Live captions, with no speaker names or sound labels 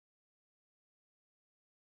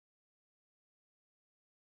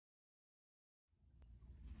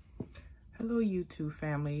Hello YouTube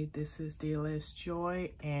family, this is DLS Joy,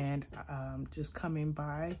 and just coming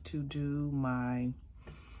by to do my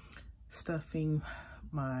stuffing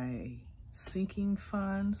my sinking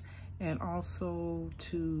funds, and also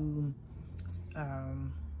to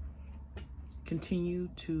continue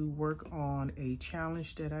to work on a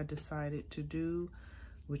challenge that I decided to do,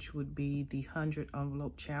 which would be the 100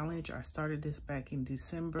 envelope challenge. I started this back in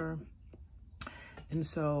December, and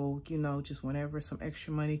so, you know, just whenever some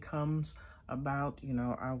extra money comes about, you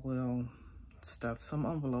know, I will stuff some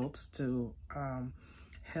envelopes to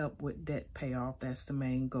help with debt payoff. That's the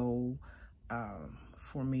main goal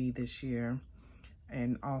for me this year,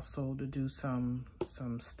 and also to do some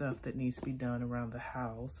stuff that needs to be done around the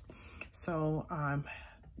house. So I'm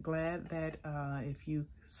glad that if you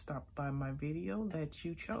stopped by my video, that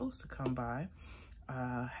you chose to come by.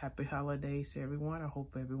 Happy holidays to everyone. I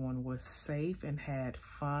hope everyone was safe and had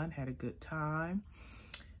fun, had a good time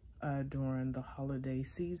during the holiday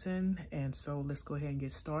season. And so let's go ahead and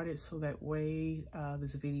get started, so that way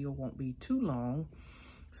this video won't be too long.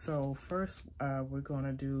 So first we're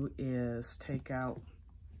gonna do is take out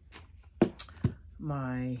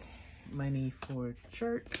my money for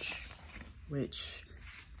church, which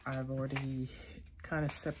I've already kind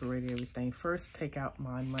of separated everything. First, take out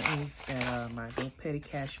my money, that my little petty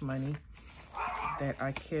cash money that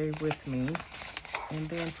I carry with me, and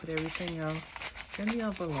then put everything else in the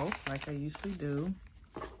envelope like I usually do.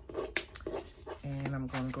 And I'm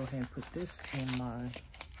going to go ahead and put this in my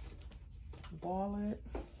wallet.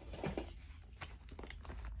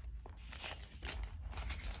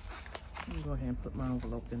 I'm going to go ahead and put my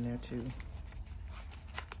envelope in there too.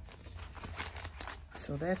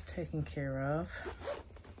 So that's taken care of.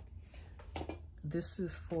 This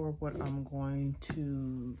is for what I'm going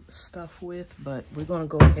to stuff with, but we're going to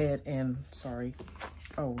go ahead and,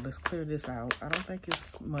 let's clear this out. I don't think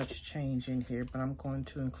it's much change in here, but I'm going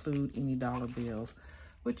to include any dollar bills,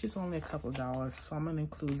 which is only a couple of dollars. So I'm going to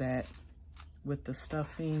include that with the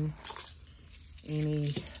stuffing.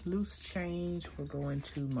 Any loose change will go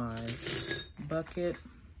into my bucket.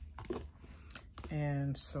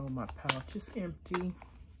 And so my pouch is empty.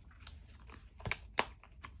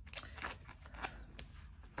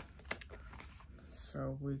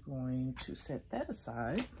 So we're going to set that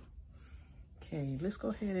aside. Okay, let's go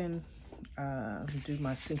ahead and do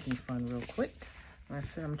my sinking fund real quick. Like I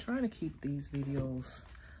said, I'm trying to keep these videos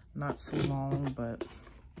not so long, but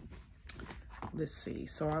let's see.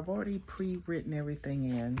 So I've already pre-written everything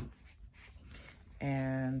in,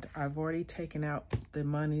 and I've already taken out the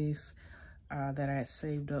monies that I had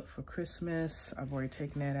saved up for Christmas. I've already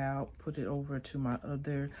taken that out, put it over to my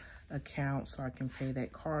other account so I can pay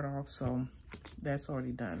that card off. So that's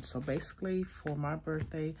already done. So basically for my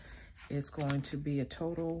birthday, it's going to be a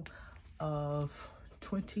total of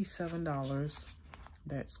 $27.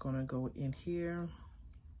 That's going to go in here.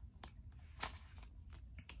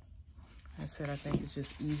 I said, I think it's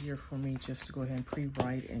just easier for me just to go ahead and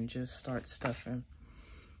pre-write and just start stuffing.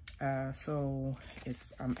 So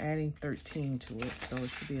I'm adding 13 to it, so it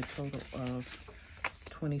should be a total of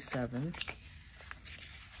 27.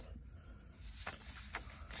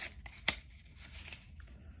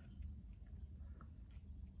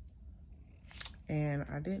 And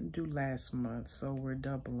I didn't do last month, so we're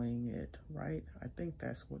doubling it, right? I think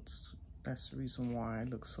that's the reason why it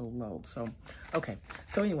looks so low. So, okay.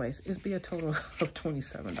 So anyways, it'd be a total of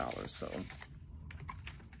 $27. So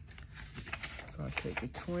I'll take a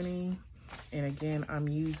 20. And again, I'm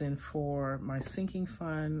using for my sinking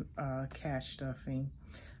fund cash stuffing,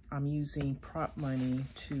 I'm using prop money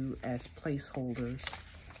as placeholders,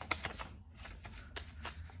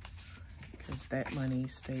 because that money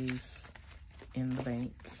stays in the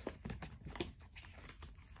bank.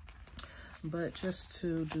 But just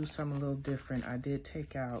to do something a little different, I did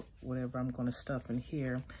take out whatever I'm going to stuff in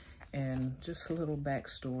here. And just a little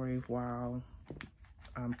backstory while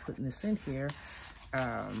I'm putting this in here.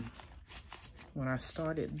 When I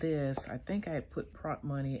started this, I think I had put prop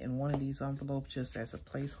money in one of these envelopes just as a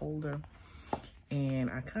placeholder. And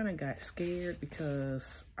I kind of got scared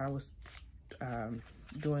because I was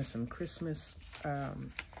doing some Christmas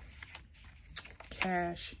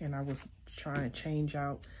cash, and I was trying to change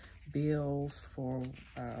out bills for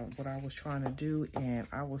what I was trying to do. And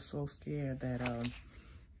I was so scared that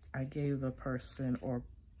I gave the person or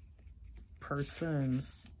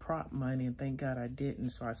persons prop money, and thank God I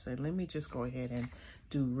didn't. So I said, let me just go ahead and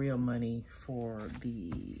do real money for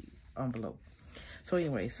the envelope. So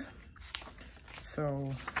anyways, so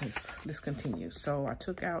let's continue. So I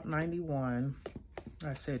took out 91,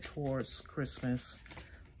 I said, towards Christmas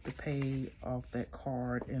to pay off that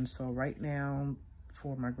card. And so right now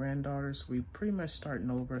for my granddaughters. We pretty much starting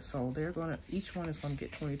over, so they're gonna, each one is gonna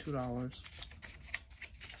get $22.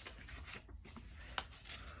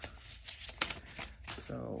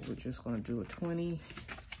 So we're just gonna do a 20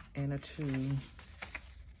 and a 2.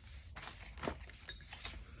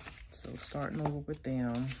 So starting over with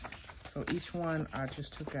them. So each one, I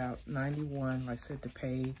just took out 91, like I said, to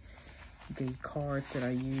pay the cards that I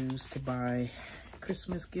used to buy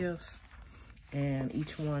Christmas gifts. And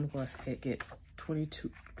each one will get $22.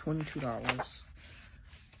 I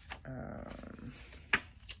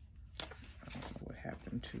don't know what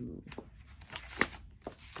happened to...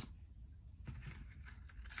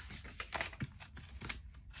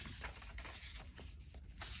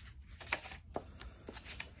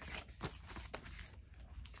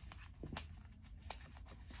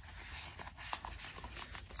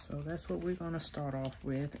 So that's what we're gonna start off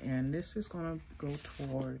with, and this is gonna go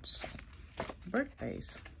towards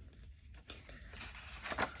birthdays.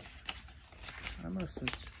 I must have,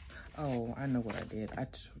 oh, I know what I did. I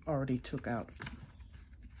already took out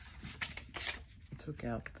the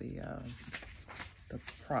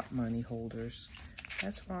prop money holders.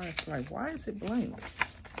 That's why it's like, why is it blank?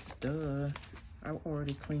 Duh, I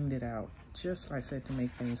already cleaned it out, just like I said, to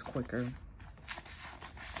make things quicker.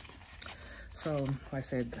 So, like I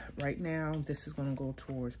said, right now, this is gonna go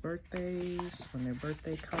towards birthdays, when their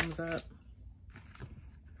birthday comes up.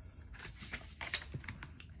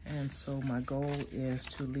 And so my goal is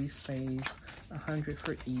to at least save $100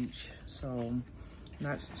 for each. So,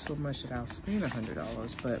 not so much that I'll spend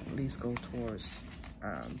 $100, but at least go towards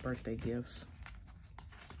birthday gifts.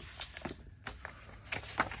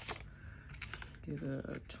 Get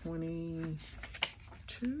a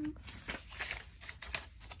 22.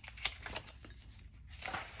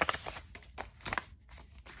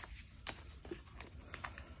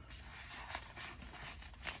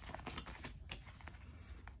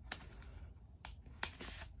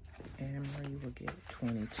 And Marie will get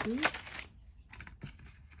 22.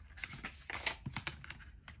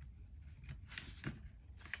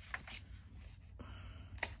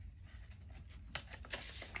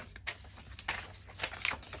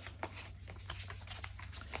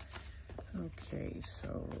 Okay,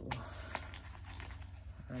 so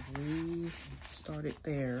I've restarted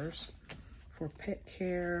theirs. For pet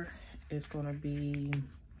care, it's gonna be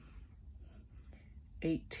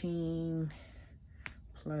 18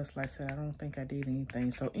 plus, like I said, I don't think I did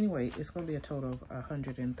anything. So anyway, it's gonna be a total of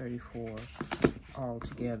 134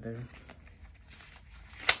 altogether.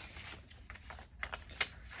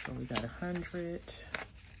 So we got 100.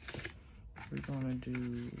 We're gonna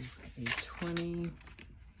do a 20,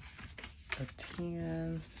 a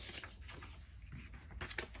 10,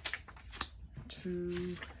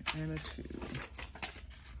 2, and a 2.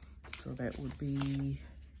 So that would be,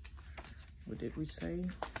 what did we say?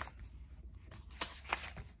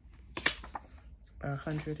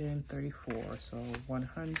 134. So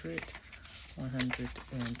 100,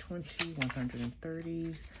 120,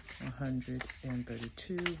 130,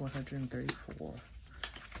 132, 134.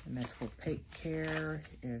 And that's for pet care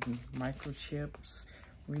and microchips,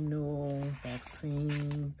 renewal,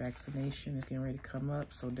 vaccination is getting ready to come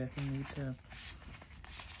up. So definitely need to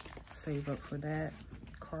save up for that.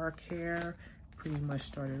 Car care, pretty much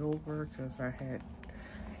started over because I had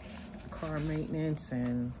car maintenance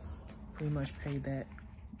and pretty much paid that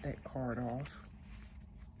card off.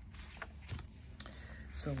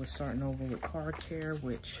 So we're starting over with car care,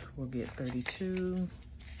 which will get 32.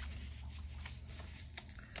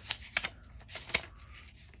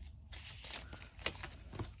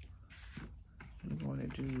 I'm going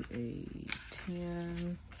to do a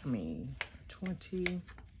 20,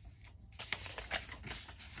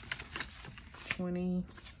 20,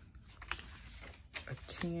 a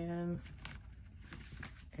 10,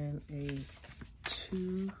 and a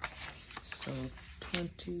 2. So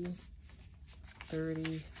 20,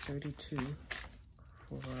 30, 32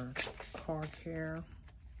 for car care.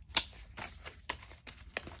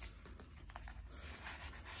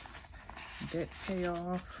 Debt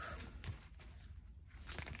payoff,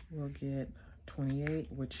 we'll get 28,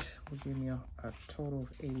 which will give me a total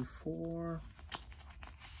of 84.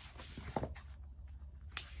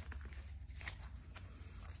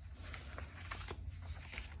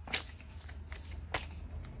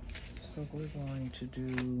 So we're going to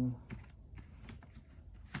do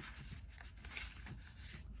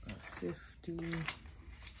 50,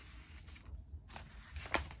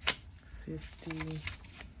 50,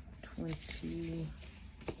 20,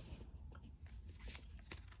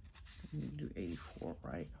 let me do 84,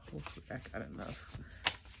 right? Hopefully I got enough.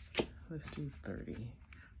 Let's do 30.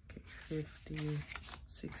 Okay, 50,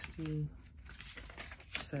 60,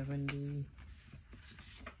 70,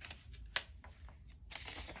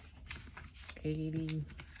 80,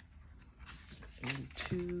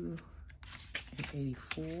 82, and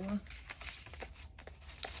 84.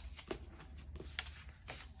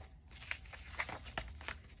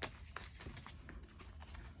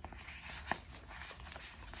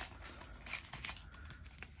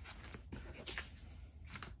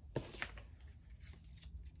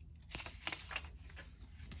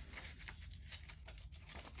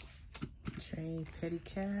 Okay, petty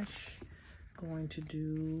cash, going to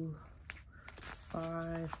do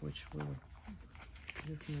 5, which will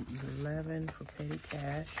give me 11 for petty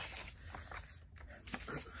cash.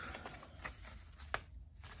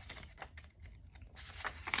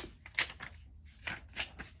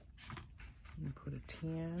 And put a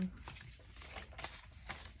 10.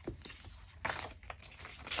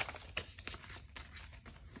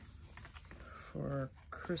 For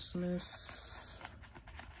Christmas,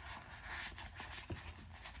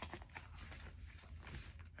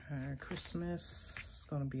 Christmas is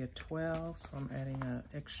going to be a 12, so I'm adding an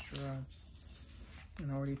extra,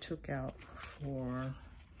 and I already took out for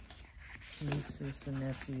nieces and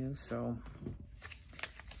nephews, so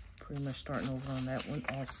pretty much starting over on that one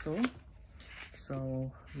also.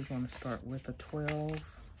 So we're going to start with a 12,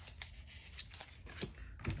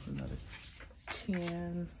 another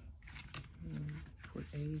 10, put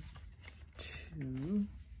a 2.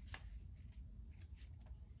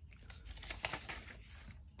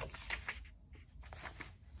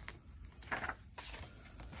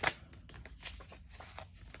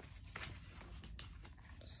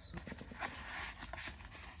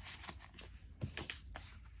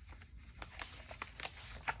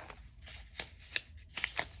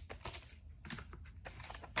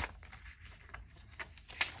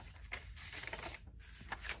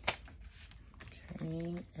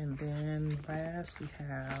 And then last we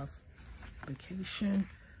have vacation.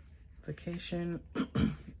 Vacation,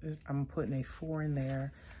 I'm putting a 4 in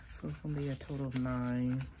there, so it's gonna be a total of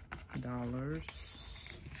 $9.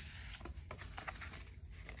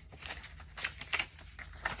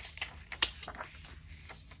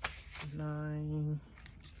 9.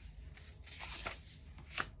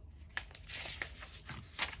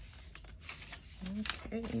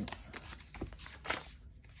 Okay.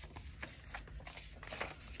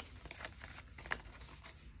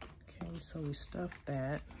 So we stuffed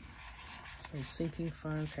that. So sinking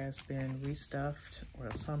funds has been restuffed, or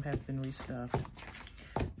some have been restuffed.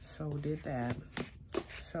 So we did that.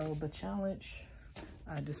 So the challenge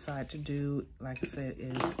I decided to do, like I said,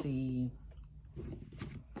 is the,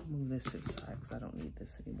 move this to the side because I don't need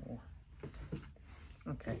this anymore.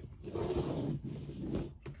 Okay.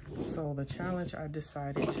 So the challenge I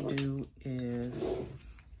decided to do is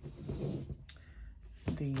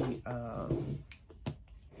the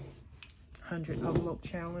 100 envelope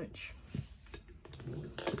challenge,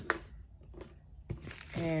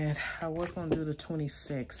 and I was going to do the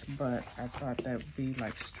 26, but I thought that would be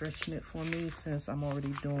like stretching it for me since I'm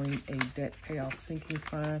already doing a debt payoff sinking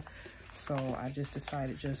fund. So I just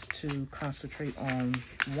decided just to concentrate on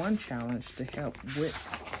one challenge to help with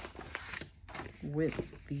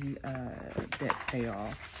the debt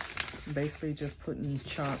payoff. Basically just putting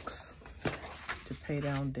chunks to pay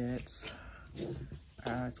down debts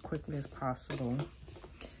as quickly as possible.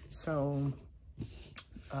 So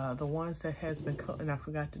the ones that has been cut, and I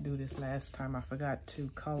forgot to do this last time, I forgot to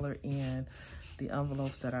color in the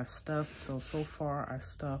envelopes that I stuffed. So far I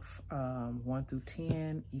stuffed 1 through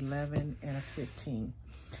 10, 11, and a 15.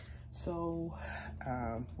 So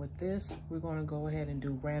with this, we're going to go ahead and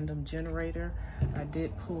do random generator. I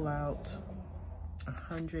did pull out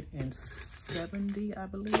 170, I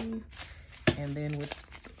believe, and then with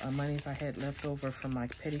monies I had left over from my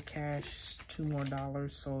petty cash, $2 more,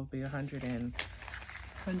 so it'll be $172.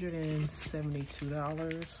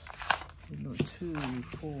 2,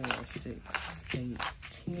 4, 6, 8,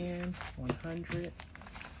 10, 100,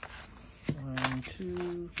 1,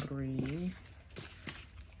 2, 3,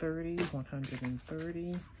 30,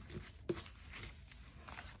 130,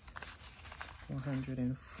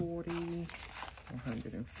 140,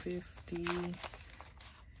 150,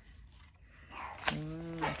 1,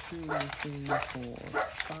 2, 3, 4,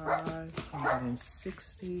 5,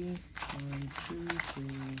 160, 1, 2, 3,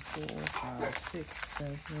 4, 5, 6,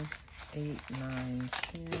 7, 8, 9,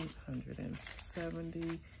 10,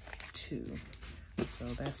 172. So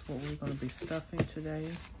that's what we're going to be stuffing today.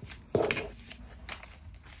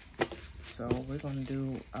 So we're going to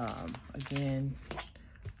do, again,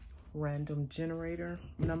 random generator,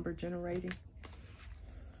 number generating.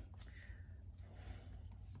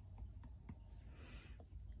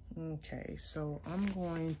 Okay, so I'm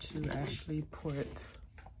going to actually put,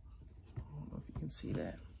 I don't know if you can see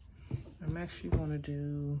that. I'm actually going to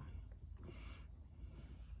do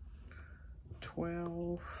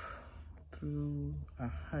 12 through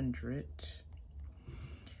 100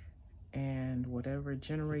 and whatever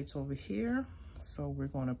generates over here. So we're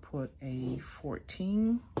going to put a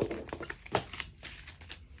 14.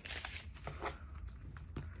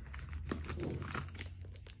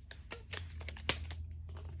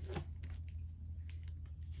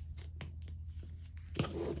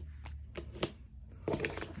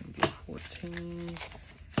 Maybe 14,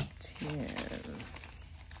 10,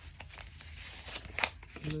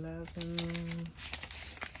 11,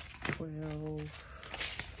 12,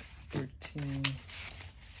 13,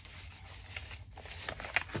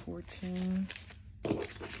 14.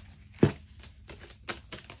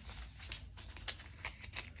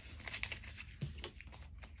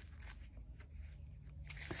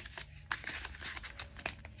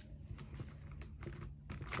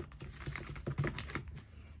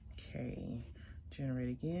 Okay, generate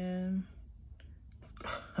again.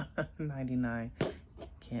 99.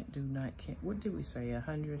 Can't do what did we say?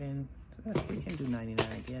 100 and we can do 99,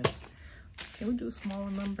 I guess. Can we do a smaller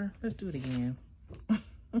number? Let's do it again.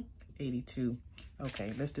 82.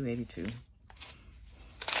 Okay, let's do 82.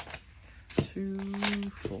 2,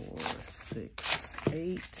 4, 6,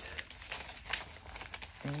 8,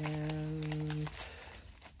 and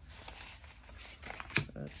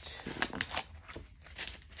a 2.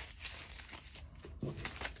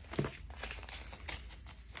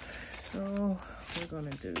 So we're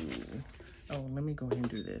gonna do, oh, let me go ahead and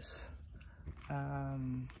do this.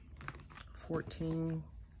 14.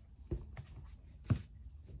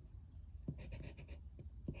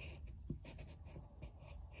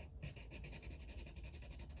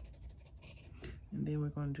 And then we're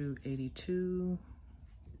gonna do 82.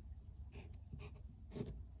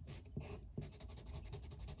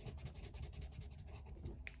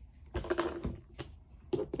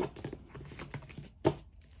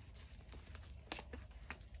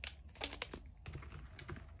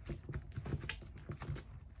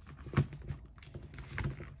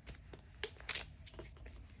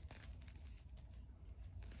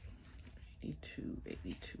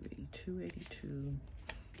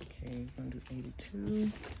 Okay, we're gonna do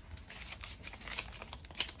 82.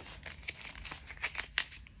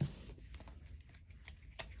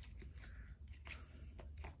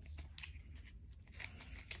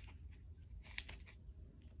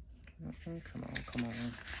 Come on, come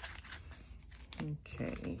on.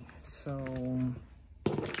 Okay, so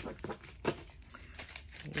what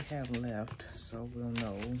we have left, so we'll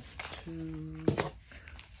know 2,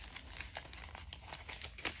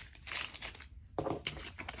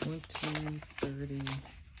 20, 30,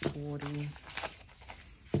 40,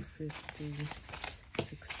 50,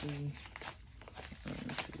 60, 1,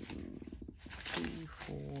 2, 3,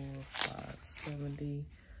 4, 5, 70,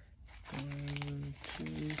 1, 2,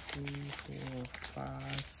 3, 4,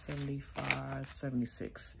 5, 75,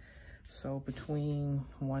 76. So between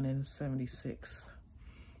 1 and 76.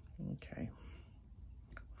 Okay.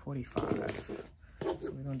 45.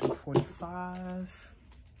 So we're going to do 45.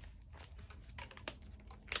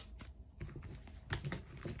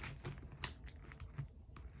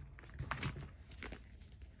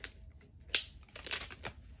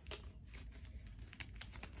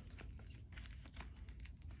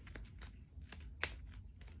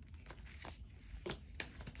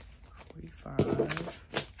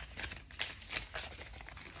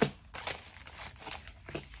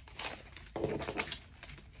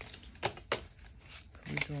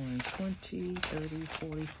 We're doing 20, 30,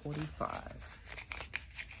 40, 45.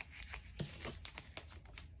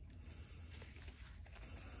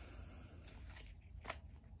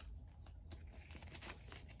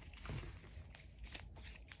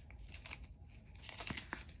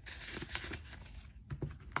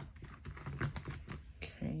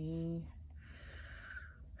 Okay.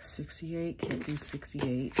 68, can't do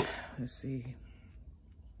 68. Let's see.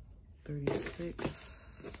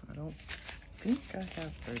 36. I don't think I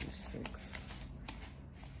have 36.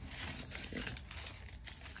 Let's see.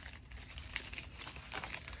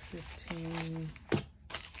 15,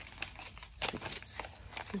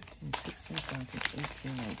 16, 17,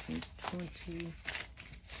 18, 19, 20.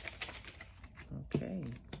 Okay.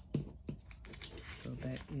 So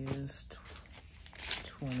that is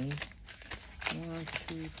 20. 1,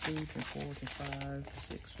 2, 3, 4, 5,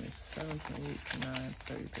 6, 7, 8, 9,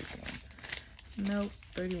 30, 31. Nope,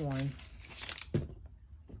 31.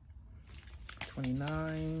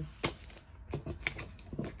 29. 30.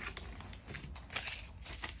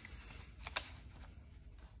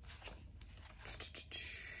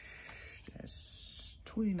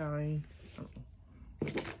 29,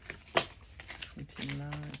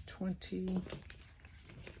 29, 20,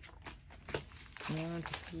 21,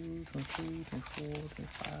 22, 23, 24,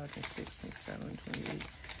 25, 26, 27, 28,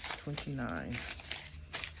 29.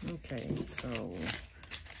 Okay, so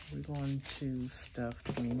we're going to stuff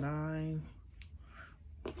 29.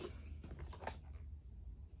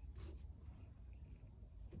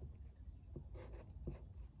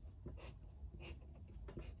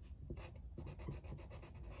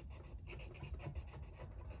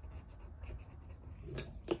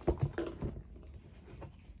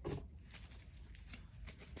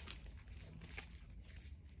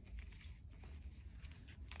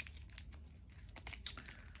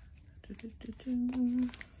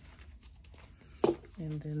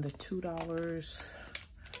 And then the $2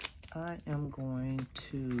 I am going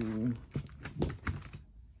to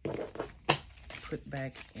put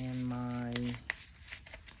back in my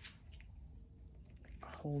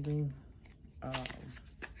holding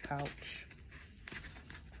pouch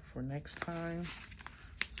for next time.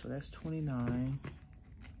 So that's 29.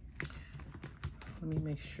 Let me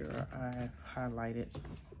make sure I highlighted.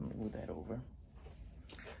 Let me move that over.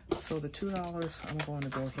 So the $2 I'm going to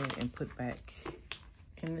go ahead and put back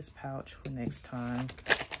in this pouch for next time.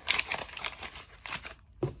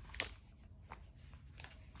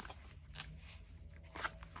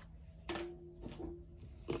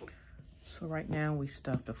 So right now we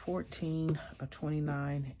stuffed a 14, a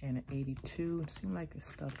 29, and an 82. It seemed like it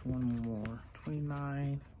stuffed one more.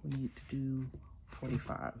 29, we need to do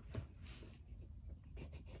 45.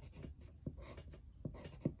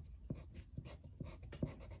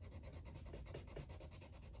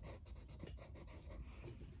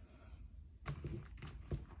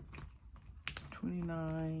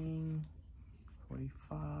 $29,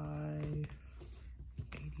 45,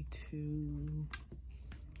 82,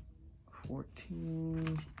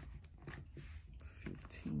 14,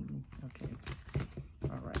 15. Okay.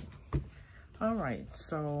 All right.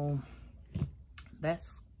 So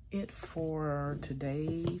that's it for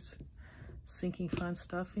today's Sinking Fun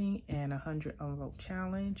Stuffing and 100 envelope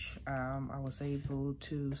challenge. I was able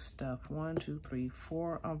to stuff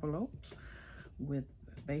 4 envelopes with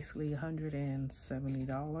basically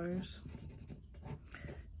 $170.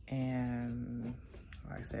 And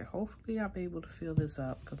like I said, hopefully I'll be able to fill this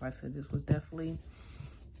up, because like I said, this will definitely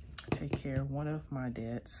take care of one of my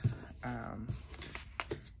debts.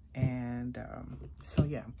 So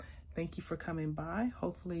yeah, thank you for coming by.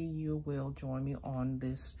 Hopefully you will join me on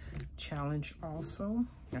this challenge also.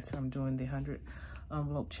 Like I said, I'm doing the 100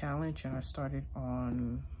 envelope challenge, and I started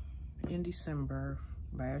in December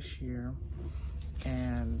last year.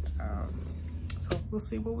 And so we'll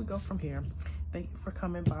see where we go from here. Thank you for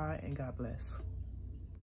coming by, and God bless.